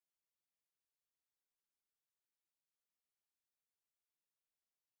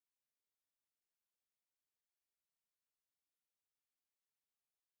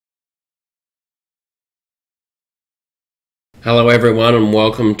Hello everyone and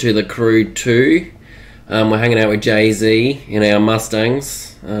welcome to the Crew 2. We're hanging out with Jay-Z in our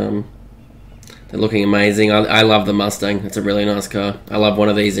Mustangs. They're looking amazing. I love the Mustang. It's a really nice car. I'd love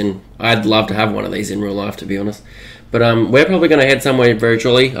to have one of these in real life, to be honest. But we're probably going to head somewhere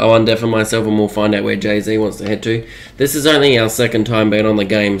virtually. I'll undeafen myself and we'll find out where Jay-Z wants to head to. This is only our second time being on the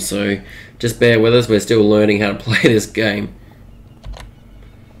game, so just bear with us. We're still learning how to play this game.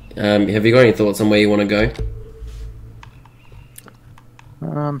 Have you got any thoughts on where you want to go?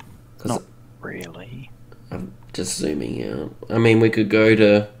 Not really. I'm just zooming out. I mean, we could go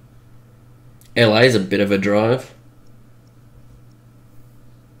to... LA's a bit of a drive.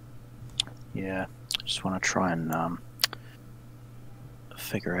 Yeah, just want to try and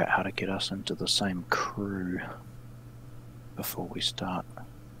figure out how to get us into the same crew before we start.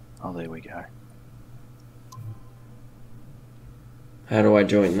 Oh, there we go. How do I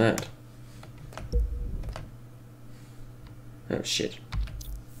join that? Oh, shit.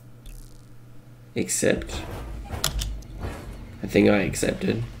 Accept. I think I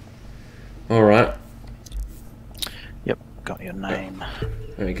accepted. Alright. Yep, got your name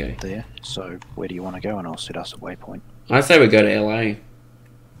Okay. there. So, where do you want to go? And I'll set us a waypoint. I say we go to LA.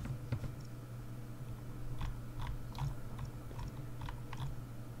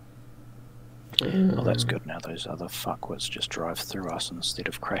 Oh, that's good. Now those other fuckwits just drive through us instead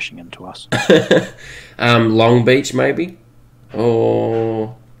of crashing into us. Long Beach, maybe?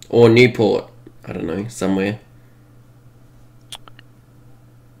 Or Newport. I don't know, somewhere.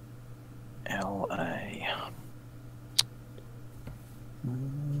 LA.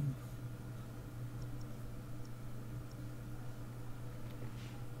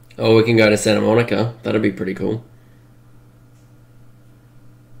 Oh, we can go to Santa Monica. That'd be pretty cool.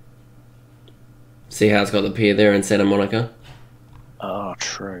 See how it's got the pier there in Santa Monica? Oh,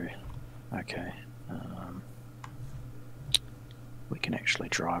 true. Okay. We can actually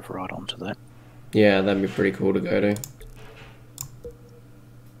drive right onto that. Yeah, that'd be pretty cool to go to.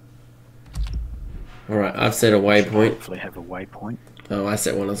 Alright, I've set a waypoint. Hopefully have a waypoint. Oh, I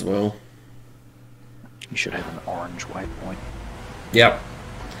set one as well. You should have an orange waypoint. Yep.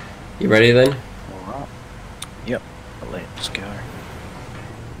 You ready then? Alright. Yep. Let's go.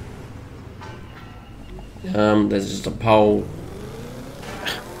 There's just a pole.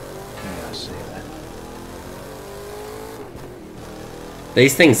 Yeah, I see that.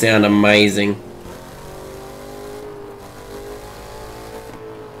 These things sound amazing.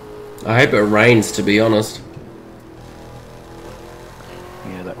 I hope it rains, to be honest.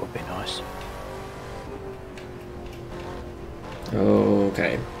 Yeah, that would be nice.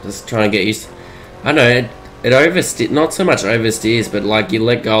 Okay, just trying to get used. I know it oversteers, not so much oversteers, but like you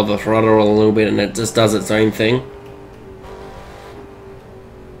let go of the throttle a little bit and it just does its own thing.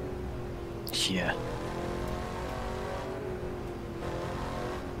 Yeah.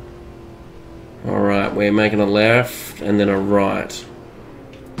 Alright, we're making a left and then a right.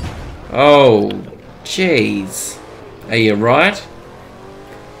 Oh, jeez. Are you right?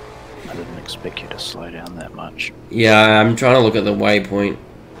 I didn't expect you to slow down that much. Yeah, I'm trying to look at the waypoint.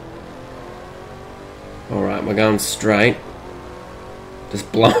 Alright, we're going straight. Just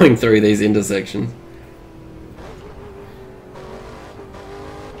blowing through these intersections.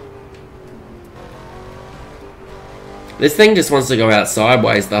 This thing just wants to go out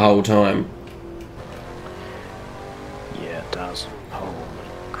sideways the whole time. Yeah, it does. Holy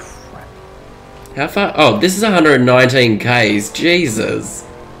crap. How far? Oh, this is 119 Ks. Jesus.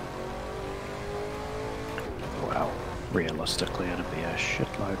 Well, realistically, it'd be a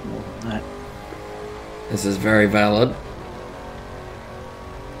shitload more than that. This is very valid.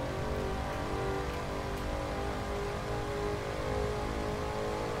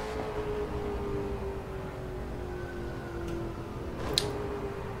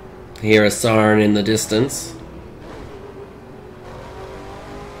 Hear a siren in the distance.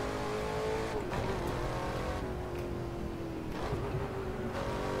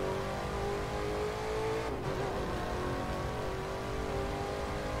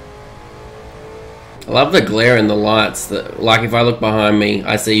 I love the glare in the lights. That, like if I look behind me,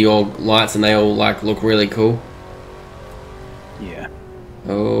 I see your lights and they all like look really cool. Yeah.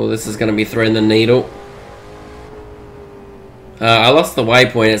 Oh, this is going to be threading the needle. I lost the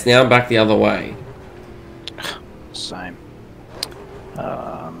waypoint. It's now back the other way. Same.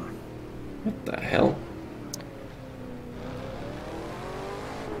 What the hell?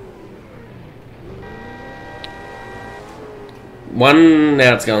 One,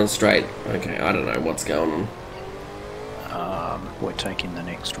 now it's going straight. Okay, I don't know what's going on. We're taking the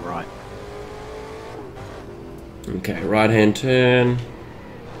next right. Okay, right hand turn.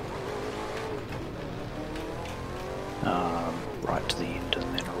 to the end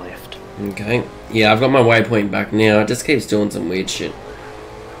and then a left. Okay. Yeah, I've got my waypoint back now. It just keeps doing some weird shit.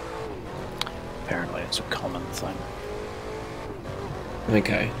 Apparently it's a common thing.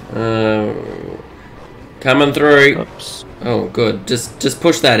 Okay. Coming through. Oops. Oh, good. Just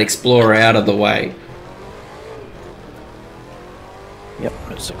push that Explorer out of the way. Yep,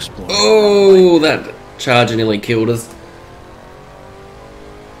 it's exploring. Oh, that charger nearly killed us.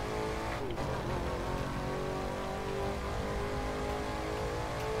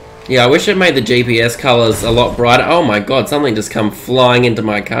 Yeah, I wish it made the GPS colours a lot brighter. Oh my god, something just come flying into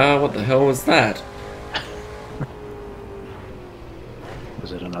my car. What the hell was that?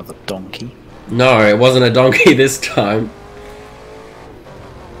 Was it another donkey? No, it wasn't a donkey this time.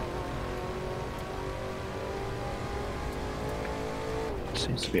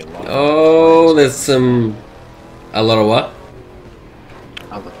 Seems to be a lot of Oh, there's a lot of what?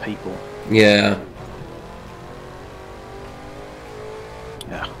 other people. Yeah.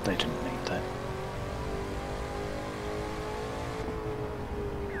 Yeah, they didn't need that.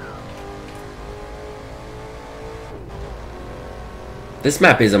 This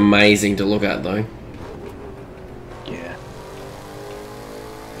map is amazing to look at though. Yeah.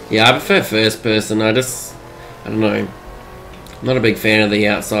 Yeah, I prefer first person. I don't know. I'm not a big fan of the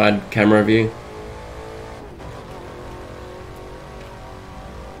outside camera view.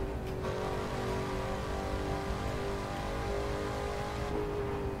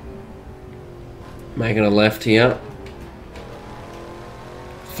 Making a left here.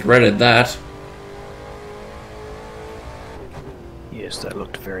 Threaded that. Yes, that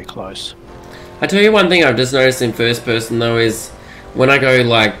looked very close. I tell you one thing I've just noticed in first person though is when I go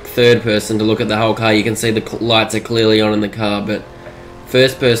like third person to look at the whole car, you can see the lights are clearly on in the car, but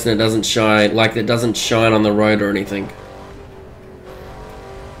first person it doesn't shine, like it doesn't shine on the road or anything.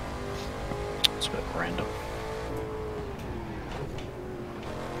 It's a bit random.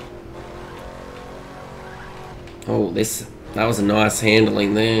 Oh, that was a nice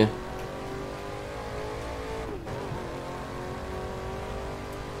handling there.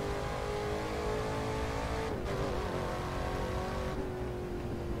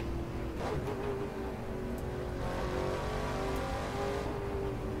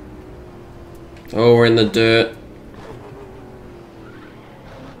 Oh, we're in the dirt.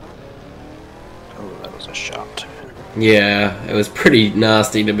 Oh, that was a sharp turn. Yeah, it was pretty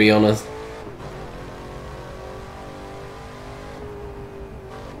nasty to be honest.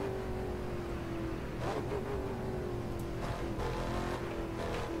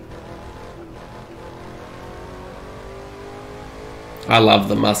 I love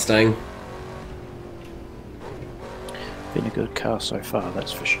the Mustang. Been a good car so far,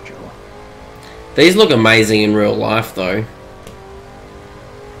 that's for sure. These look amazing in real life though.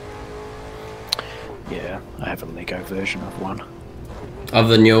 Yeah, I have a Lego version of one. Of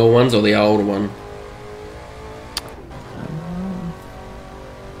the newer ones or the older one?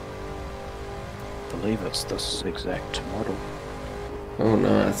 I believe it's this exact model. Oh,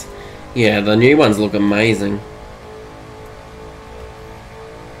 nice. Yeah, the new ones look amazing.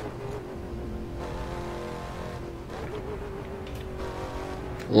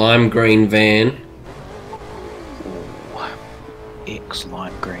 Lime green van. Ooh, X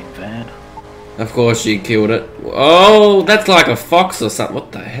lime green van. Of course you killed it. Oh, that's like a fox or something.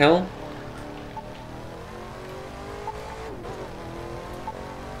 What the hell?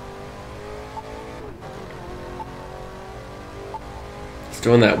 It's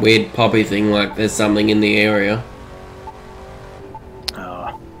doing that weird poppy thing like there's something in the area.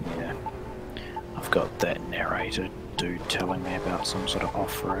 Oh, yeah. I've got that narrator dude telling me about some sort of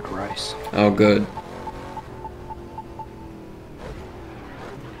off-road race. Oh, good.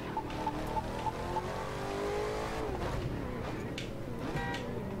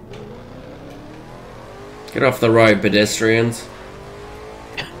 Get off the road, pedestrians.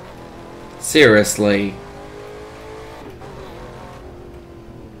 Seriously.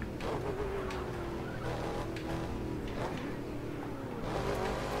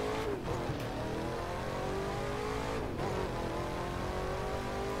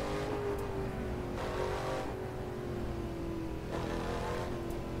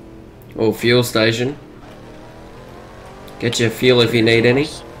 Oh, fuel station. Get your fuel if you need any.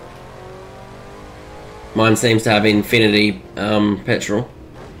 Mine seems to have infinity petrol.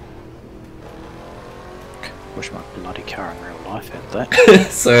 Wish my bloody car in real life had that.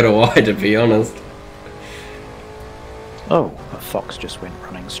 So do I, to be honest. Oh, a fox just went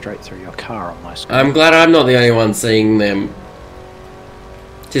running straight through your car on my screen. I'm glad I'm not the only one seeing them.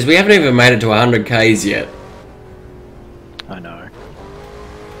 Just we haven't even made it to 100 Ks yet. I know.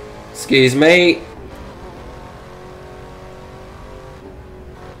 Excuse me.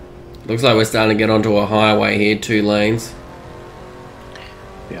 Looks like we're starting to get onto a highway here, 2 lanes.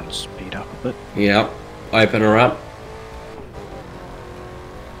 Be able to speed up a bit. Yep, open her up.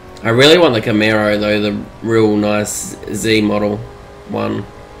 I really want the Camaro though, the real nice Z model one.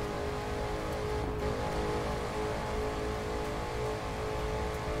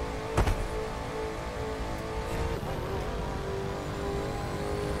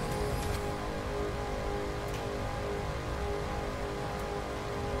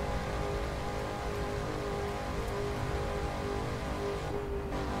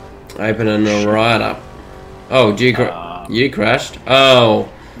 Opening the right up. Oh, you crashed? Oh,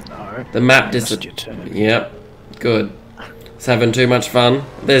 No. the map Missed your disappeared. turn. Yep, good. It's having too much fun.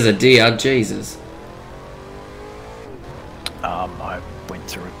 There's a deer, Jesus. I went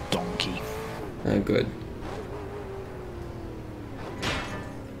through a donkey. Oh, good.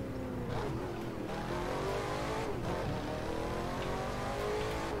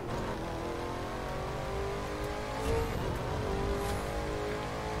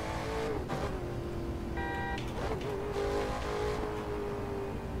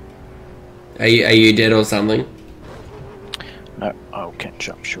 Are you dead or something? No, I'll catch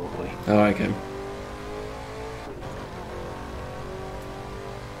up shortly. Oh, okay.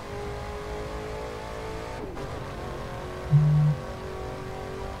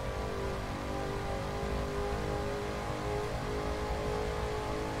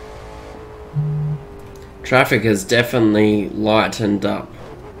 Traffic has definitely lightened up.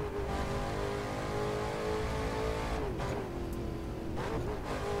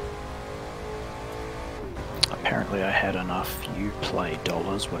 Apparently I had enough Uplay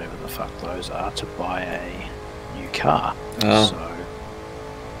dollars, whatever the fuck those are, to buy a new car. Oh. So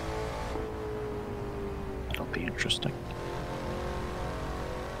that'll be interesting.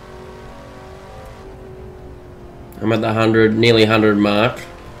 I'm at the 100, nearly 100 mark.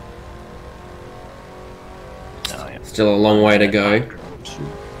 Oh, yeah. Still a long way to go.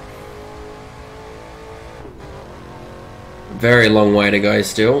 Very long way to go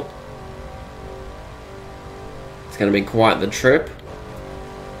still. It's going to be quite the trip.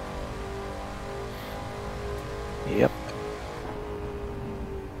 Yep.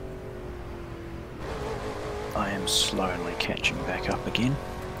 I am slowly catching back up again.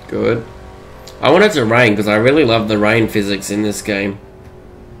 Good. I want it to rain because I really love the rain physics in this game.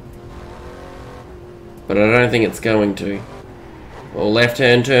 But I don't think it's going to. Well, left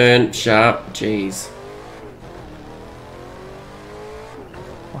hand turn, sharp, jeez.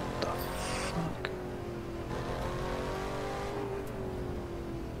 What the fuck?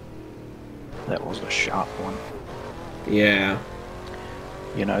 That was a sharp one. Yeah.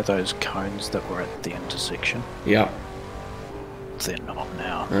 You know those cones that were at the intersection? Yep. They're not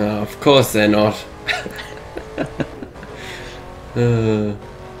now. Oh, of course they're not.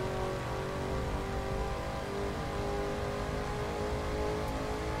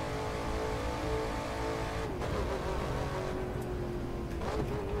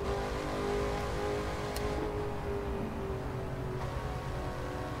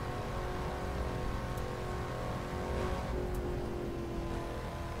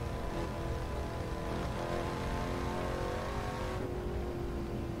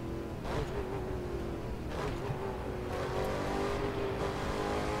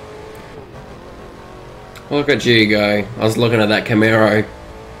 Look at you go. I was looking at that Camaro.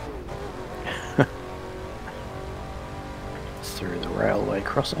 Through the railway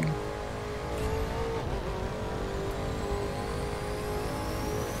crossing.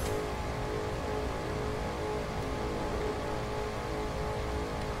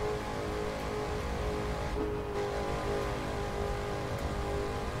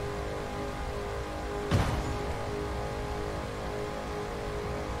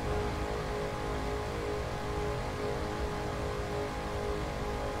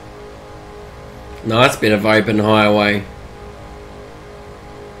 Nice bit of open highway.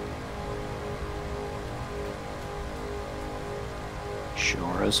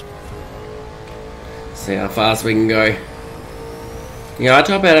 Sure is. See how fast we can go. Yeah, I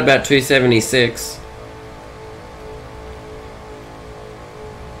top out about 276.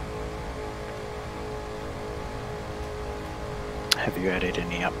 Have you added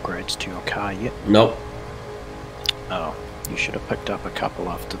any upgrades to your car yet? Nope. Oh, you should have picked up a couple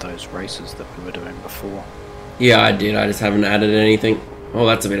after those races that we were doing before. Yeah, I did. I just haven't added anything. Oh,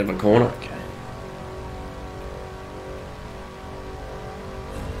 that's a bit of a corner. Okay.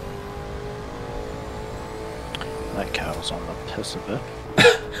 That car was on the piss a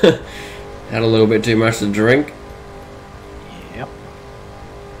bit. Had a little bit too much to drink. Yep.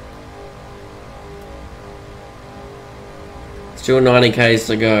 Still 90 k's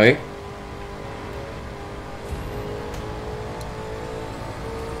to go.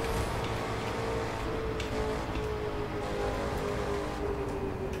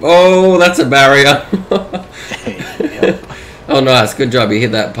 Oh, that's a barrier. Yep. Oh, nice. Good job. You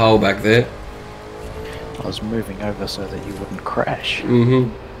hit that pole back there. I was moving over so that you wouldn't crash. Mm-hmm.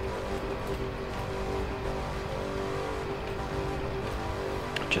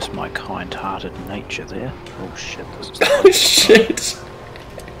 Just my kind-hearted nature there. Oh shit, this is Oh, shit.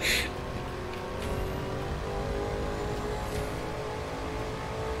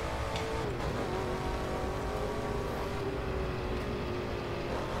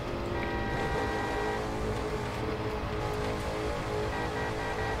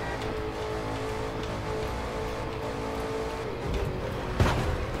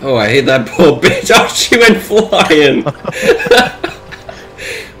 Oh, I hit that poor bitch. Oh, she went flying.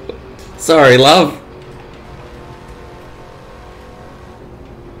 Sorry, love.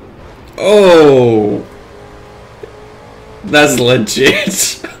 Oh. That's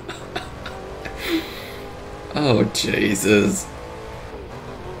legit. Oh, Jesus.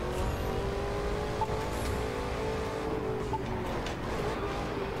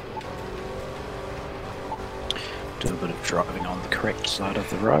 Do a bit of driving on the correct side of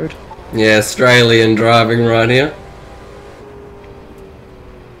the road. Yeah, Australian driving right here.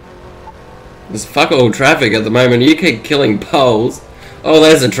 There's fuck all traffic at the moment. You keep killing poles. Oh,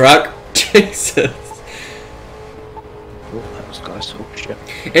 there's a truck. Jesus. Oh, that was close. Oh shit.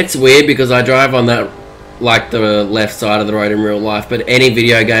 It's weird because I drive on that, like, the left side of the road in real life, but any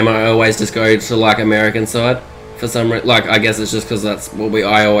video game I always just go to, like, American side for some reason. Like, I guess it's just because that's what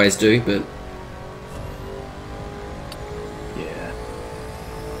I always do, but... Yeah.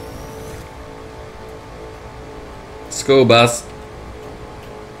 School bus.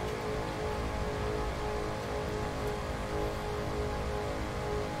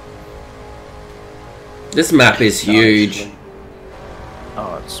 This map is huge.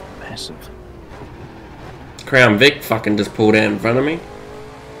 Oh, it's massive. Crown Vic fucking just pulled out in front of me.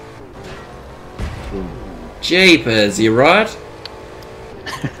 Jeepers, you right?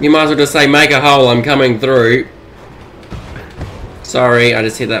 You might as well just say, make a hole, I'm coming through. Sorry, I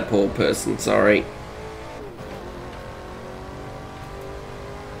just hit that poor person, sorry.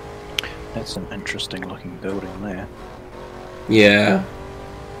 That's an interesting looking building there. Yeah.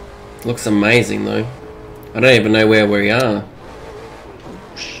 Looks amazing though. I don't even know where we are.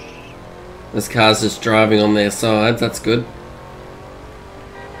 This car's just driving on their side, that's good.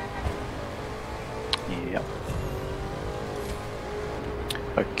 Yep.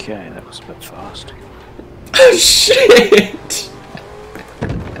 Okay, that was a bit fast. Oh shit!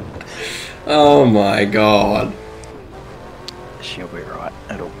 Oh my god. She'll be right.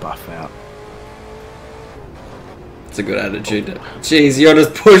 It'll buff out. It's a good attitude. Jeez, you're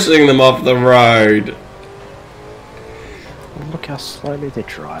just pushing them off the road. Well, look how slowly they're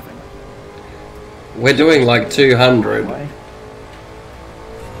driving. We're doing like 200. Away.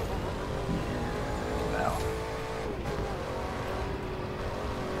 Yeah,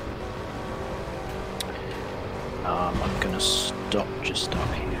 wow. I'm gonna stop just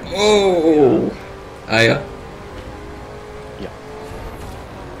up here. Oh! Are ya? Yep.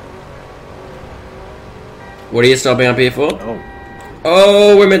 What are you stopping up here for? Oh.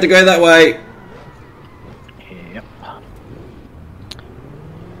 Oh, we're meant to go that way. Yep.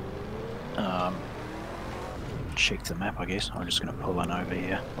 Check the map, I guess. I'm just going to pull in over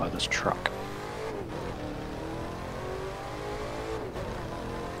here by this truck.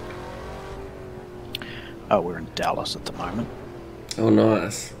 Oh, we're in Dallas at the moment. Oh,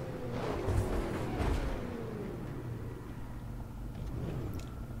 nice.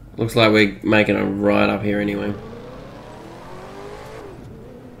 Looks like we're making a right up here anyway.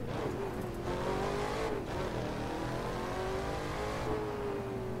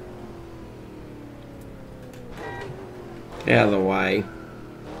 Get out of the way.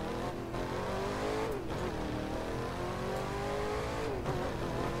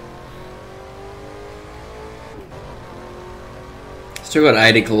 Still got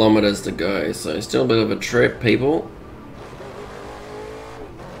 80 kilometers to go, so still a bit of a trip, people.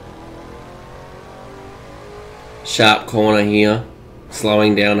 Sharp corner here,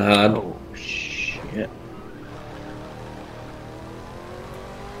 slowing down hard. Oh, shit.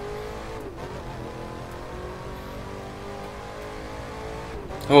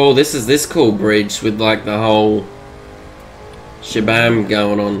 Oh, this is this cool bridge with like the whole shabam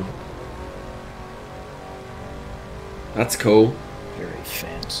going on. That's cool. Very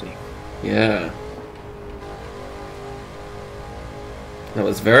fancy. Yeah. That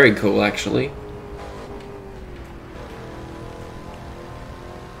was very cool, actually.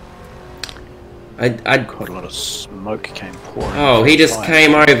 I'd Quite a lot of smoke came pouring. Oh, he just Fire.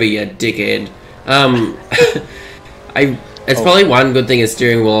 came over, you dickhead. It's probably one good thing a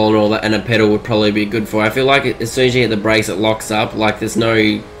steering wheel and all that, and a pedal would probably be good for. I feel like as soon as you hit the brakes, it locks up. Like there's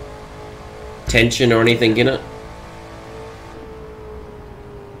no tension or anything in it.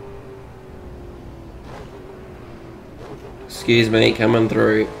 Excuse me, coming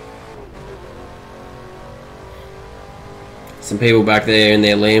through. Some people back there in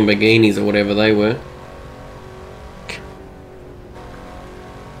their Lamborghinis or whatever they were.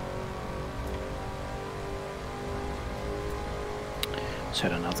 Just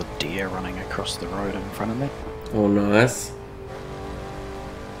had another deer running across the road in front of me. Oh, nice.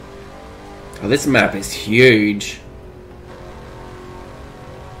 Oh, this map is huge.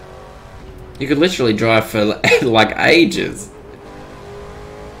 You could literally drive for like ages.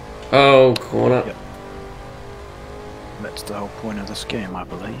 Oh, corner. Yep. That's the whole point of this game, I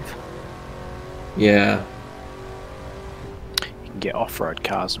believe. Yeah. You can get off-road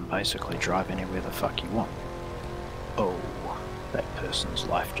cars and basically drive anywhere the fuck you want. Oh, that person's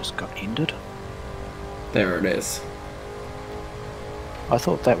life just got ended. There it is. I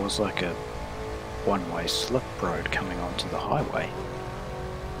thought that was like a one-way slip road coming onto the highway.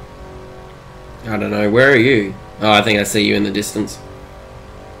 I don't know. Where are you? Oh, I think I see you in the distance.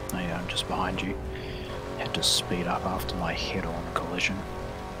 Oh yeah, I'm just behind you. Had to speed up after my head-on collision.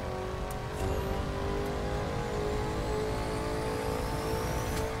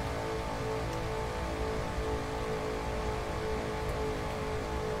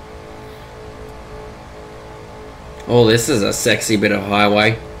 Oh, this is a sexy bit of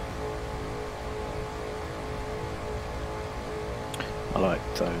highway. I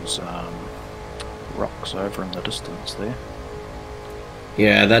like those rocks over in the distance there.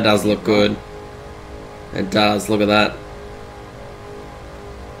 Yeah, that does look good. It does. Look at that.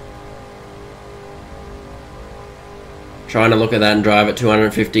 Trying to look at that and drive at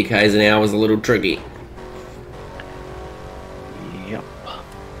 250 k's an hour was a little tricky. Yep.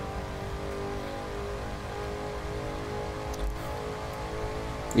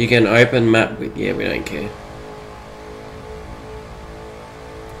 You can open map with... Yeah, we don't care.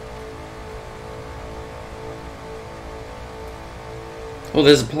 Oh,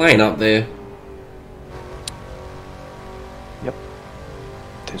 there's a plane up there. Yep.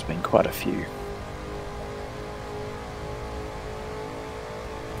 There's been quite a few.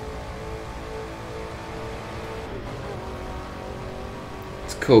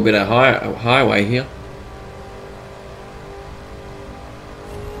 It's a cool bit of highway here.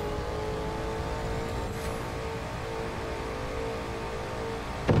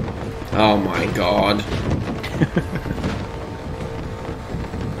 Oh my god.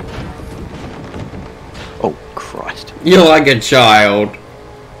 Oh, Christ. You're like a child.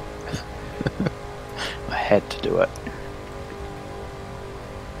 I had to do it.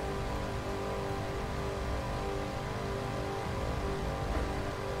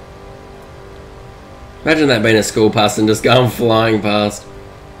 Imagine that being a school bus and just going flying past.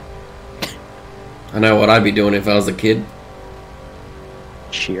 I know what I'd be doing if I was a kid.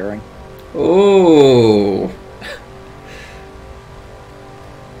 Cheering. Oh.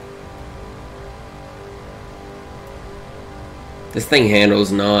 This thing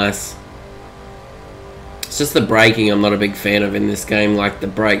handles nice. It's just the braking I'm not a big fan of in this game. Like the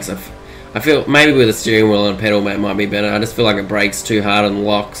brakes, I feel maybe with a steering wheel and a pedal it might be better. I just feel like it brakes too hard and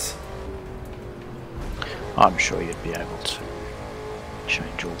locks. I'm sure you'd be able to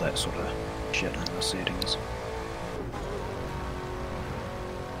change all that sort of shit in the settings.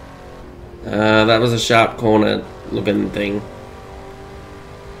 That was a sharp corner looking thing.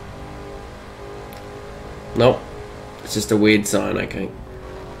 Nope. It's just a weird sign, okay.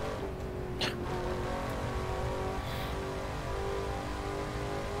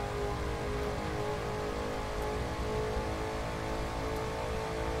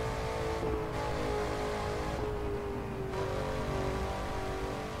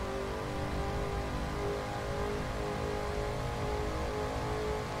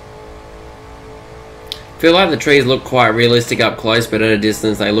 I feel like the trees look quite realistic up close, but at a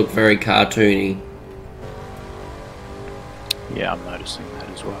distance they look very cartoony. Yeah, I'm noticing that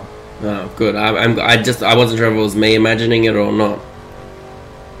as well. Oh, good. I wasn't sure if it was me imagining it or not.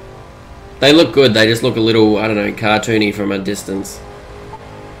 They look good. They just look a little, I don't know, cartoony from a distance.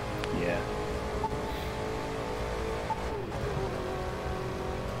 Yeah.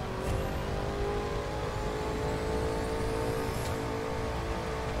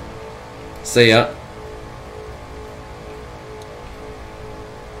 See ya.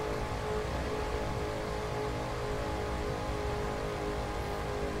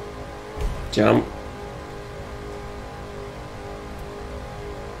 Jump.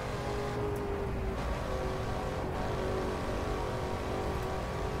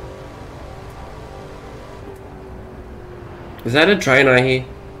 Is that a train I hear?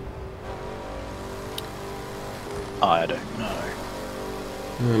 I don't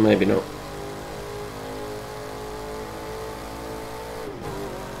know. Maybe not.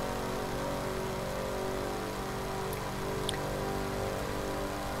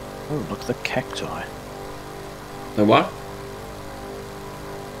 Oh, look at the cacti. The what?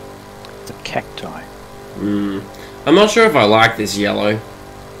 The cacti. I'm not sure if I like this yellow.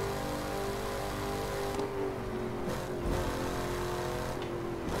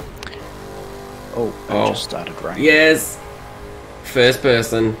 Oh, it just started raining. Yes! First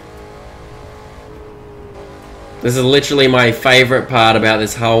person. This is literally my favourite part about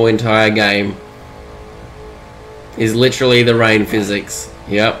this whole entire game. Is literally the rain physics.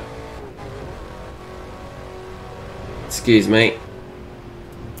 Yep. Excuse me.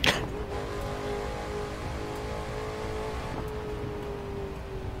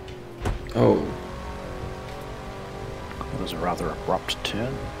 Oh. That was a rather abrupt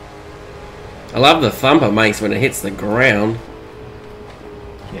turn. I love the thump it makes when it hits the ground.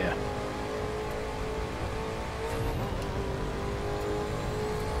 Yeah.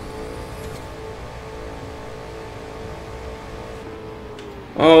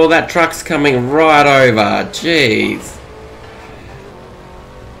 Oh, that truck's coming right over. Jeez.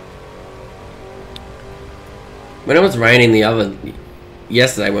 When it was raining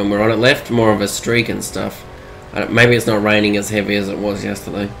yesterday when we were on it, left more of a streak and stuff. Maybe it's not raining as heavy as it was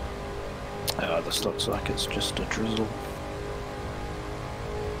yesterday. This looks like it's just a drizzle.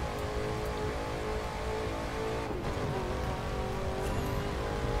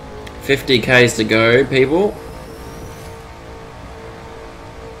 $50Ks to go, people.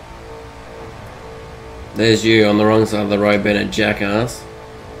 There's you on the wrong side of the road being a jackass.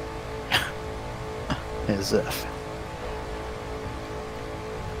 As if.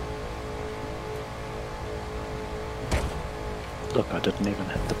 Look, I didn't even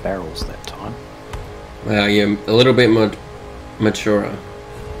hit the barrels that time. Wow, you're a little bit more mature.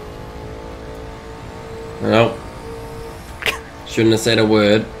 Well, shouldn't have said a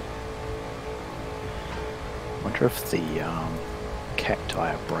word. Wonder if the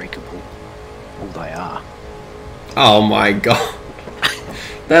cacti are breakable. Well, they are. Oh my god.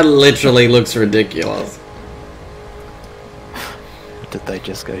 That literally looks ridiculous. Did they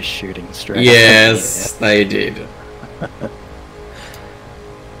just go shooting straight? Yes, they did.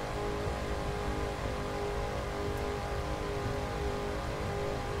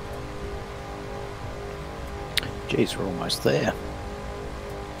 Jeez, we're almost there.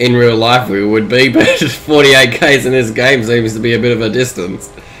 In real life we would be, but 48Ks in this game seems to be a bit of a distance.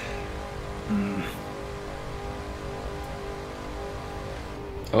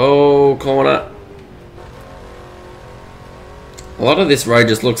 Oh, corner. A lot of this road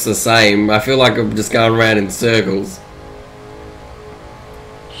just looks the same. I feel like I'm just going around in circles.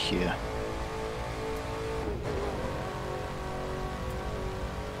 Yeah.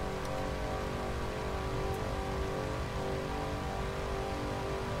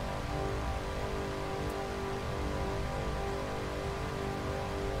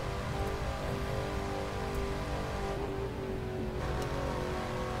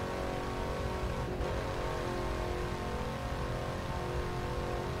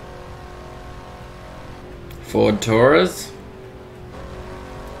 Ford Taurus.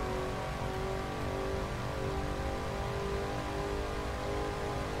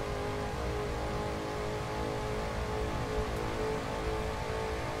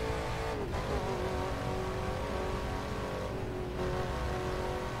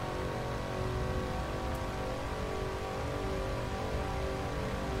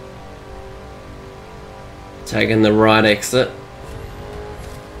 Taking the right exit.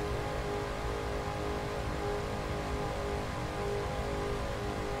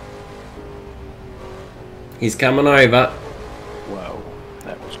 He's coming over. Whoa,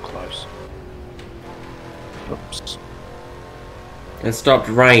 that was close. Oops. It stopped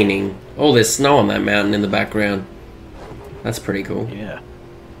raining. Oh, there's snow on that mountain in the background. That's pretty cool. Yeah.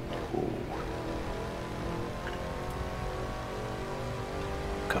 Ooh.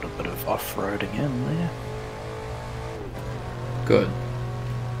 Got a bit of off-roading in there. Good.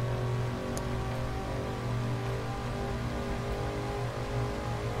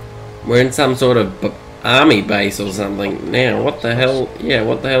 We're in some sort of army base or something now. What the hell? Yeah,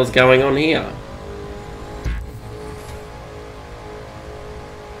 what the hell's going on here?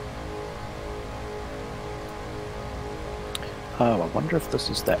 Oh, I wonder if this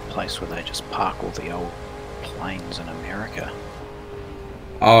is that place where they just park all the old planes in America.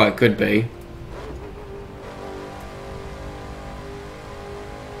 Oh, it could be.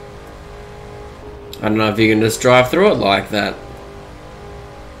 I don't know if you can just drive through it like that.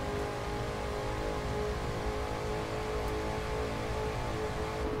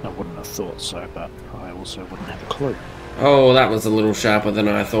 I wouldn't have thought so, but I also wouldn't have a clue. Oh, that was a little sharper than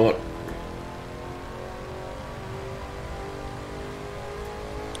I thought.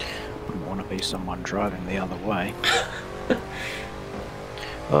 Wouldn't want to be someone driving the other way.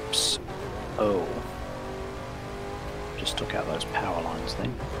 Oops. Oh. Just took out those power lines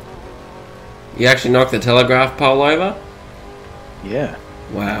then. You actually knocked the telegraph pole over? Yeah.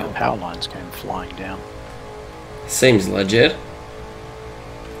 Wow. The power lines came flying down. Seems legit.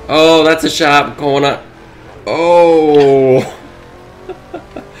 Oh, that's a sharp corner. Oh.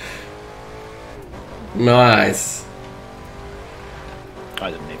 Nice.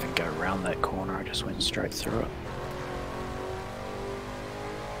 I didn't even go around that corner, I just went straight through it.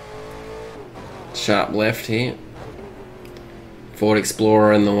 Sharp left here. Ford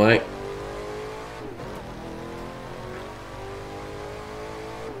Explorer in the way.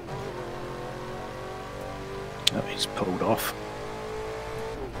 Oh, he's pulled off.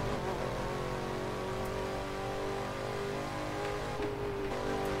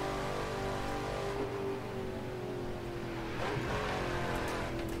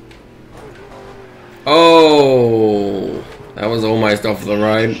 Oh, that was almost off the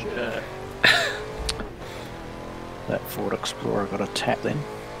road. That Ford Explorer got a tap then.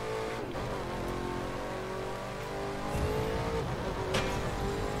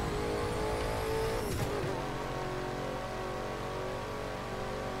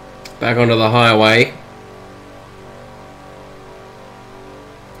 Back onto the highway.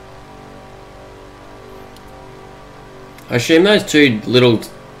 I assume those two little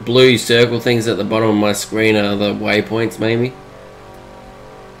blue circle things at the bottom of my screen are the waypoints, maybe?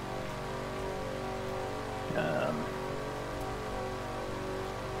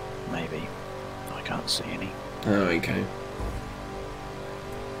 Maybe. I can't see any. Oh, okay.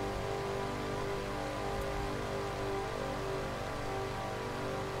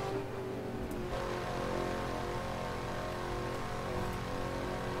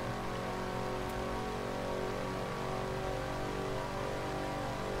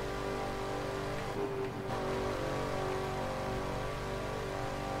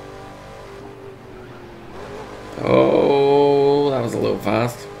 Oh, that was a little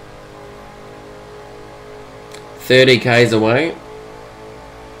fast. 30 k's away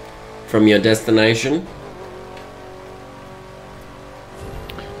from your destination.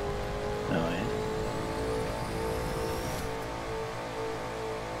 Oh, yeah.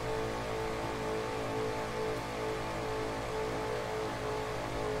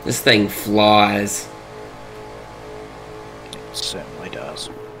 This thing flies. It certainly does.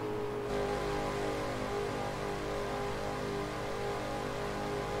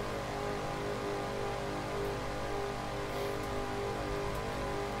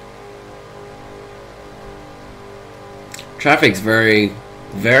 Traffic's very,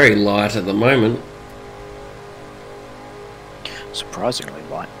 very light at the moment. Surprisingly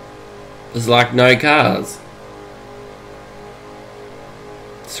light. There's like no cars.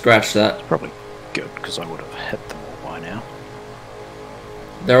 Scratch that. It's probably good because I would have hit them all by now.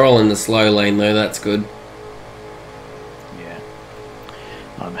 They're all in the slow lane though, that's good. Yeah.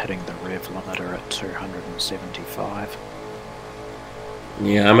 I'm hitting the rev limiter at 275.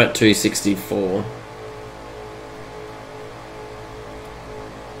 Yeah, I'm at 264.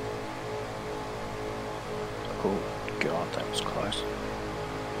 Oh god, that was close.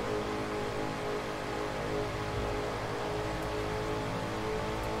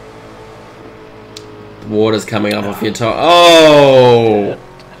 The water's coming up off your top. Oh!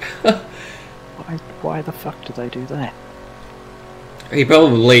 Why the fuck do they do that? He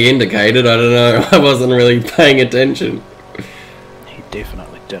probably indicated, I don't know. I wasn't really paying attention. He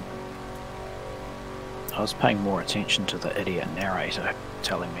definitely didn't. I was paying more attention to the idiot narrator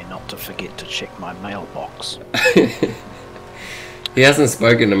telling me not to forget to check my mailbox. He hasn't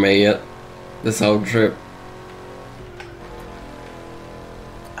spoken to me yet this whole trip.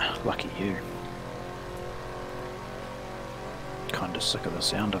 Lucky you. Kinda sick of the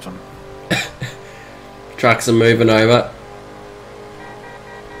sound of him. Trucks are moving over.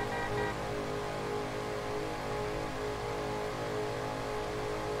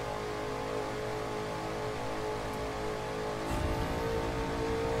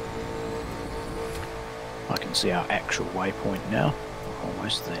 I can see our actual waypoint now.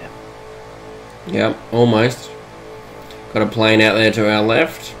 Almost there. Yep, almost. Got a plane out there to our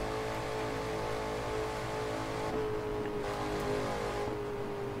left.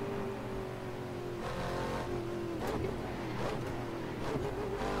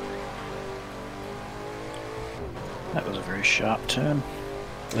 no sharp turn.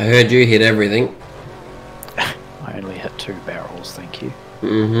 I heard you hit everything. I only hit 2 barrels, thank you.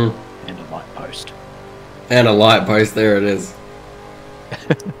 Mm-hmm. And a light post. And a light post, there it is.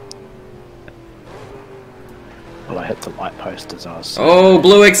 Well, I hit the light post as I was... Oh,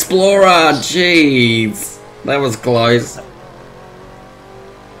 Blue Explorer! Jeez! That was close.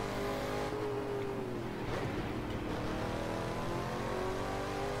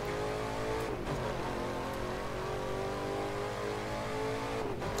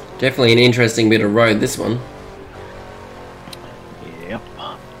 Definitely an interesting bit of road, this one. Yep.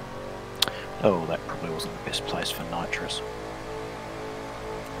 Oh, that probably wasn't the best place for nitrous.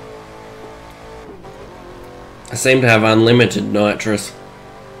 I seem to have unlimited nitrous.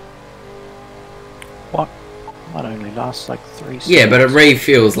 What? Might only last like 3 seconds. Yeah, but it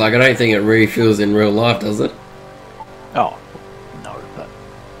refuels. Like, I don't think it refuels in real life, does it? Oh, no, but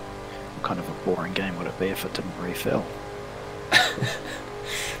what kind of a boring game would it be if it didn't refill?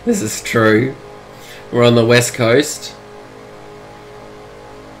 This is true. We're on the west coast.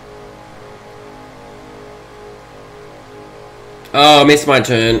 Oh, I missed my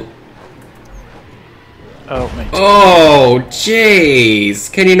turn. Oh, me too. Oh,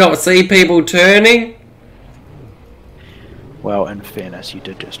 jeez. Can you not see people turning? Well, in fairness, you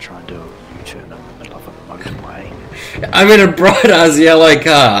did just try and do a U-turn in the middle of a motorway. I'm in a bright-ass yellow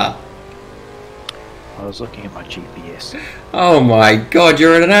car. I was looking at my GPS. Oh my god,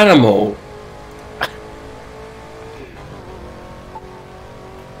 you're an animal.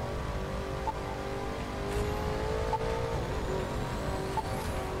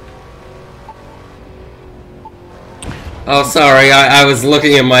 Oh, sorry, I was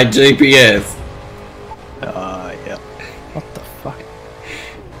looking at my GPS. Yeah. What the fuck?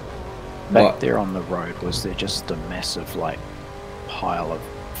 What? Back there on the road, was there just a massive, like, pile of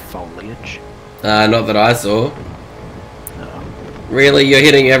foliage? Not that I saw. No. Really, you're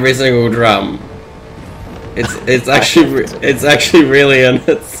hitting every single drum. It's actually really, and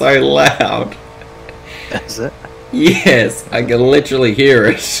it's so loud. Is it? Yes, I can literally hear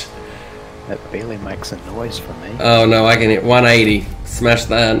it. That barely makes a noise for me. Oh no, I can hit 180. Smash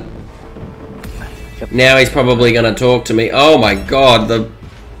that. Yep. Now he's probably gonna talk to me. Oh my god,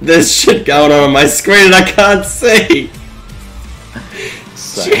 there's shit going on my screen and I can't see.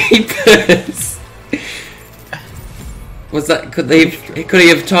 So, Jeepers. Was that? Could he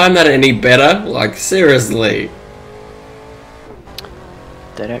have timed that any better? Like, seriously.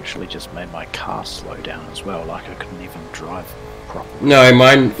 that actually just made my car slow down as well. Like I couldn't even drive properly. No,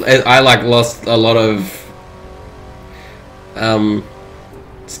 mine. I like lost a lot of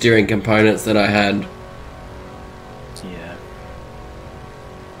steering components that I had. Yeah.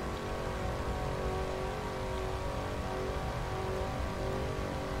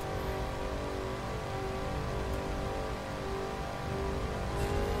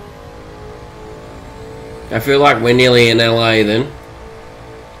 I feel like we're nearly in LA then.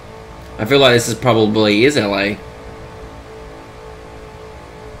 I feel like this is probably is LA.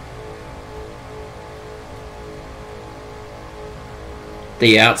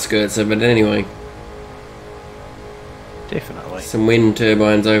 The outskirts of it anyway. Definitely. Some wind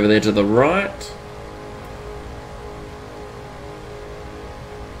turbines over there to the right.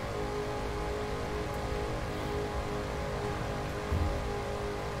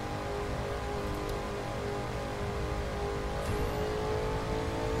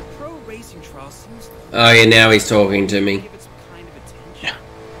 Oh yeah, now he's talking to me.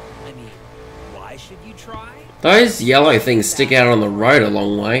 Those yellow things stick out on the road a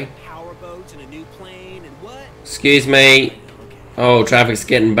long way. Excuse me. Oh, traffic's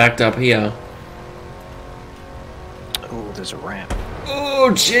getting backed up here. Oh, there's a ramp.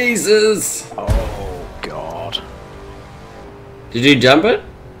 Oh, Jesus. Oh, God. Did you jump it?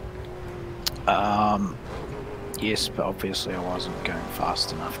 Yes, but obviously I wasn't going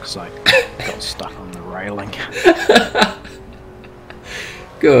fast enough because I got stuck on the railing.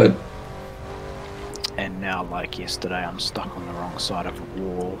 Good. And now, like yesterday, I'm stuck on the wrong side of a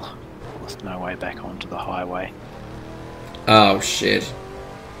wall with no way back onto the highway. Oh, shit.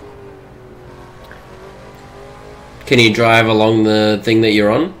 Can you drive along the thing that you're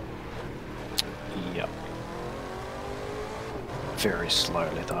on? Yep. Very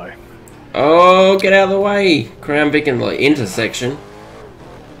slowly, though. Oh, get out of the way! Crown Vic and the intersection.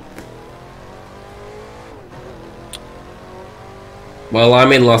 Well,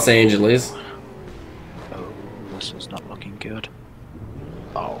 I'm in Los Angeles. Oh, this is not looking good.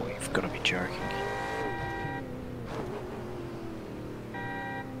 Oh, you've got to be joking.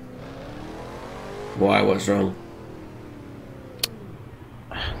 Why? What's wrong?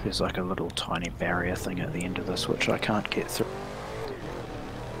 There's like a little tiny barrier thing at the end of this which I can't get through.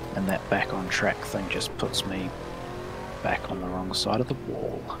 And that back on track thing just puts me back on the wrong side of the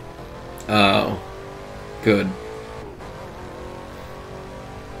wall. Oh, good.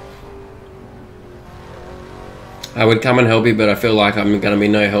 I would come and help you, but I feel like I'm going to be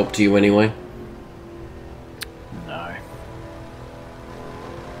no help to you anyway. No.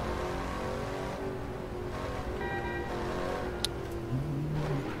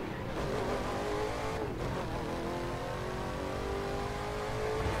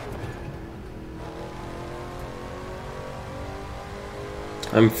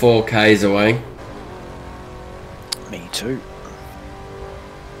 I'm 4Ks away. Me too.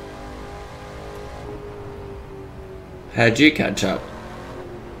 How'd you catch up?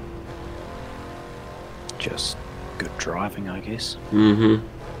 Just good driving, I guess. Mm-hmm.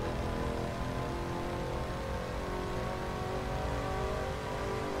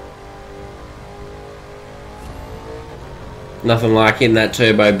 Nothing like hitting that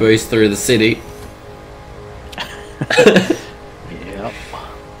turbo boost through the city. Yep.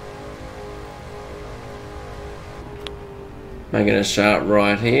 Making a sharp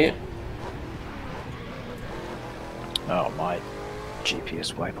right here. Oh, my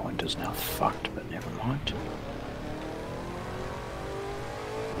GPS waypoint is now fucked, but never mind.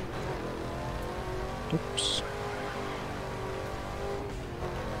 Oops.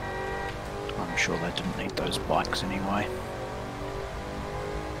 I'm sure they didn't need those bikes anyway.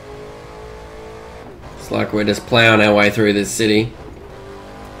 It's like we're just ploughing our way through this city.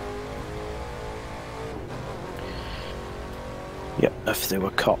 Yep, if there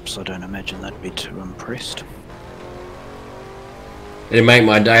were cops, I don't imagine they'd be too impressed. It'd make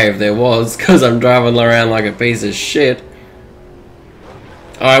my day if there was, because I'm driving around like a piece of shit.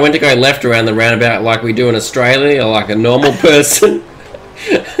 Oh, I went to go left around the roundabout like we do in Australia, like a normal person.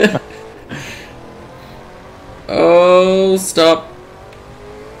 Oh, stop.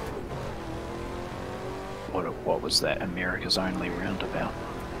 What was that? America's only roundabout.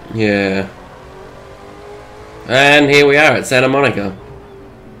 Yeah. And here we are at Santa Monica.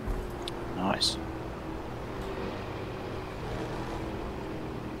 Nice.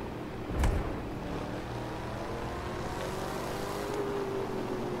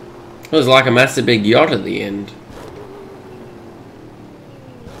 It was like a massive big yacht at the end.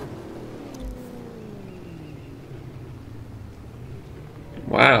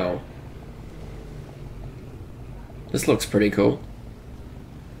 Wow. This looks pretty cool.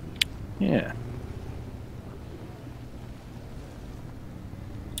 Yeah.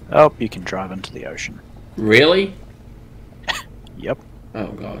 Oh, you can drive into the ocean. Really? Yep. Oh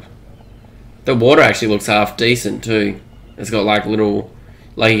god. The water actually looks half decent too. It's got like little,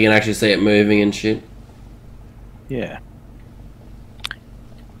 like you can actually see it moving and shit. Yeah.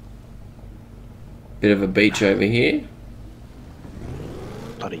 Bit of a beach over here.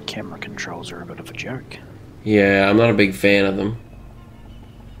 Bloody camera controls are a bit of a joke. Yeah, I'm not a big fan of them.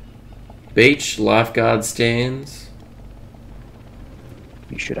 Beach, lifeguard stands.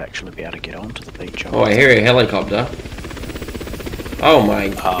 You should actually be able to get onto the beach. Oh, I hear a helicopter. Oh my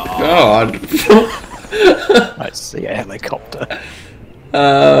god. I see a helicopter.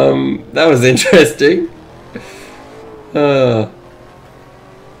 That was interesting. That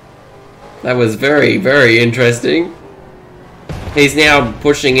was very, very interesting. He's now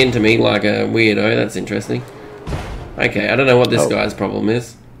pushing into me like a weirdo. That's interesting. Okay, I don't know what this guy's problem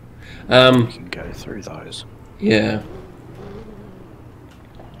is. You can go through those. Yeah.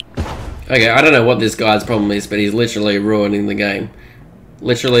 Okay, I don't know what this guy's problem is, but he's literally ruining the game.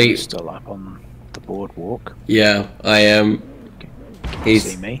 Literally. Still up on the boardwalk. Yeah, I am. Can you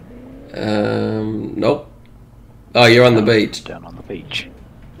see me? Nope. Oh, you're on the beach. Down on the beach.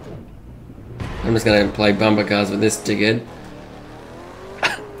 I'm just gonna play bumper cars with this dickhead.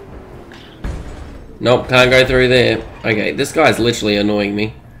 Nope, can't go through there. Okay, this guy's literally annoying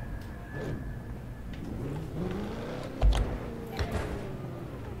me.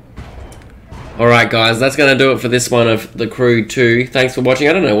 Alright guys, that's going to do it for this one of The Crew 2. Thanks for watching.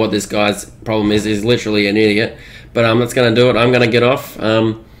 I don't know what this guy's problem is. He's literally an idiot. But that's going to do it. I'm going to get off.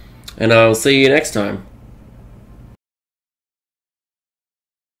 And I'll see you next time.